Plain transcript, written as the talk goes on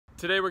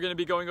Today we're going to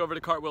be going over the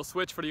Cartwheel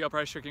Switch for the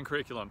Upraiz Tricking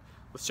curriculum.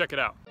 Let's check it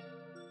out.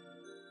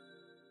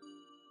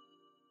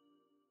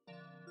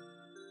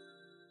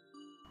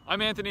 I'm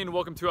Anthony and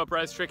welcome to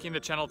Upraiz Tricking, the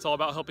channel that's all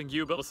about helping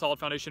you build a solid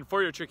foundation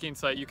for your tricking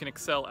so that you can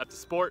excel at the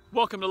sport.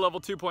 Welcome to level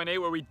 2.8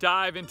 where we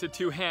dive into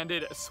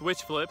two-handed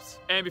switch flips.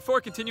 And before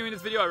continuing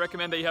this video, I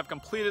recommend that you have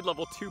completed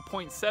level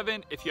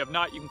 2.7. If you have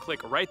not, you can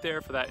click right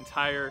there for that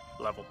entire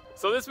level.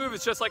 So this move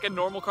is just like a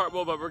normal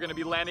cartwheel, but we're going to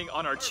be landing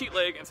on our cheat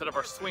leg instead of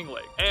our swing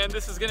leg. And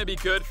this is going to be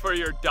good for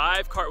your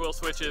dive cartwheel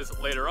switches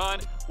later on,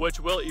 which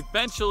will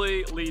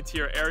eventually lead to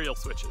your aerial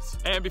switches.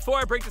 And before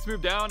I break this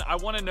move down, I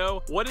want to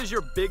know, what is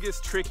your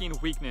biggest tricking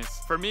weakness?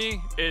 For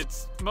me,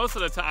 it's most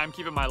of the time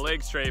keeping my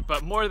legs straight,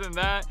 but more than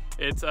that,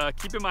 it's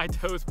keeping my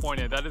toes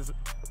pointed. That is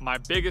my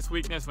biggest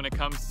weakness when it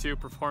comes to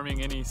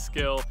performing any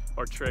skill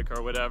or trick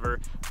or whatever.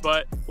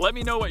 But let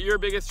me know what your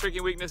biggest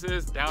tricking weakness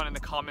is down in the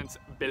comments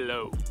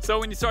below. So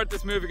when you start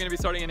this move, you're going to be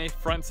starting in a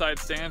front side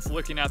stance,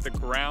 looking at the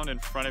ground in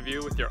front of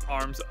you with your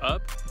arms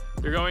up.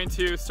 You're going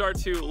to start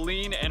to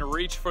lean and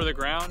reach for the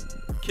ground,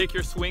 kick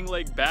your swing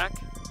leg back,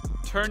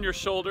 turn your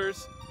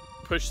shoulders,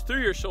 push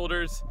through your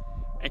shoulders,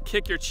 and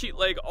kick your cheat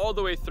leg all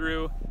the way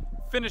through,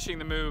 finishing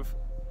the move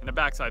in a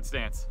backside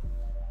stance.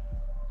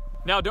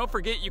 Now don't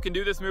forget, you can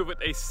do this move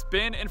with a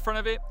spin in front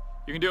of it,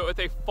 you can do it with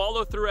a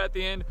follow through at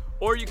the end,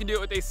 or you can do it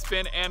with a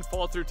spin and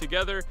follow through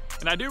together.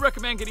 And I do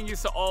recommend getting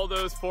used to all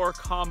those 4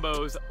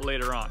 combos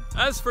later on.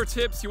 As for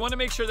tips, you want to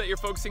make sure that you're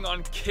focusing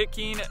on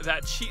kicking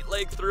that cheat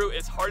leg through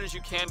as hard as you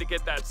can to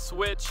get that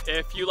switch.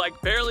 If you like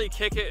barely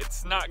kick it,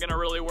 it's not going to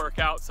really work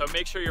out. So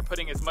make sure you're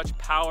putting as much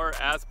power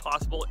as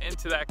possible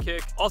into that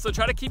kick. Also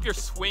try to keep your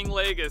swing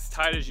leg as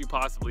tight as you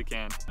possibly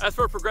can. As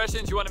for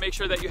progressions, you want to make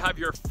sure that you have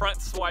your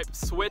front swipe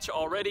switch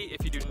already.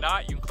 If you do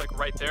not, you can click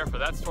right there for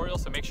that tutorial.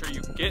 So make sure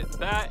you get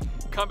that,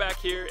 come back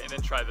here, and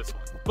then try this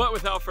one. But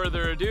without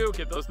further ado,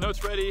 get those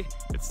notes ready.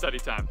 It's study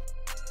time.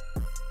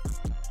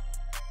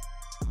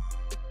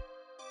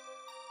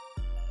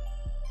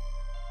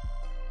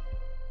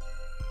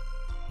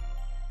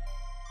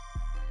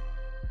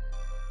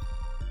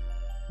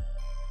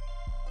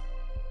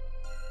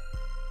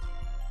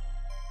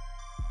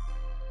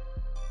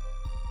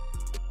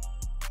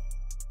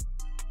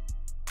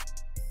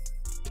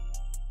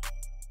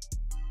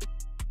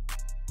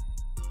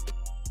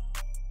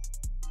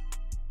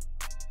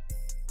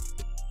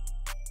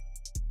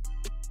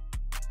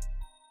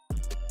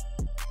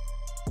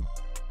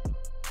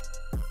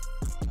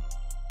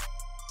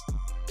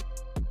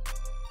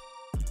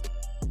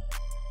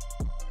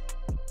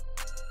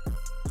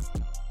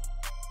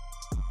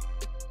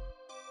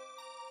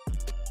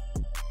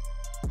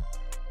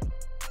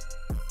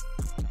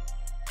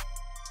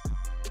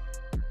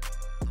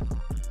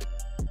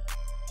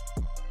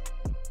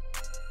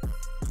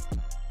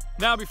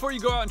 Now, before you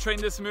go out and train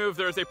this move,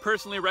 there's a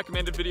personally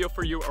recommended video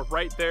for you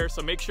right there,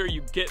 so make sure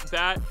you get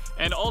that.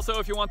 And also,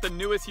 if you want the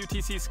newest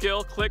UTC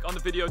skill, click on the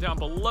video down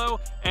below.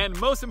 And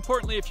most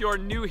importantly, if you are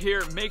new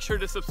here, make sure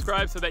to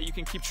subscribe so that you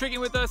can keep tricking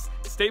with us,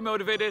 stay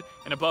motivated,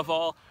 and above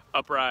all,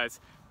 Upraiz.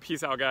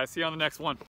 Peace out, guys. See you on the next one.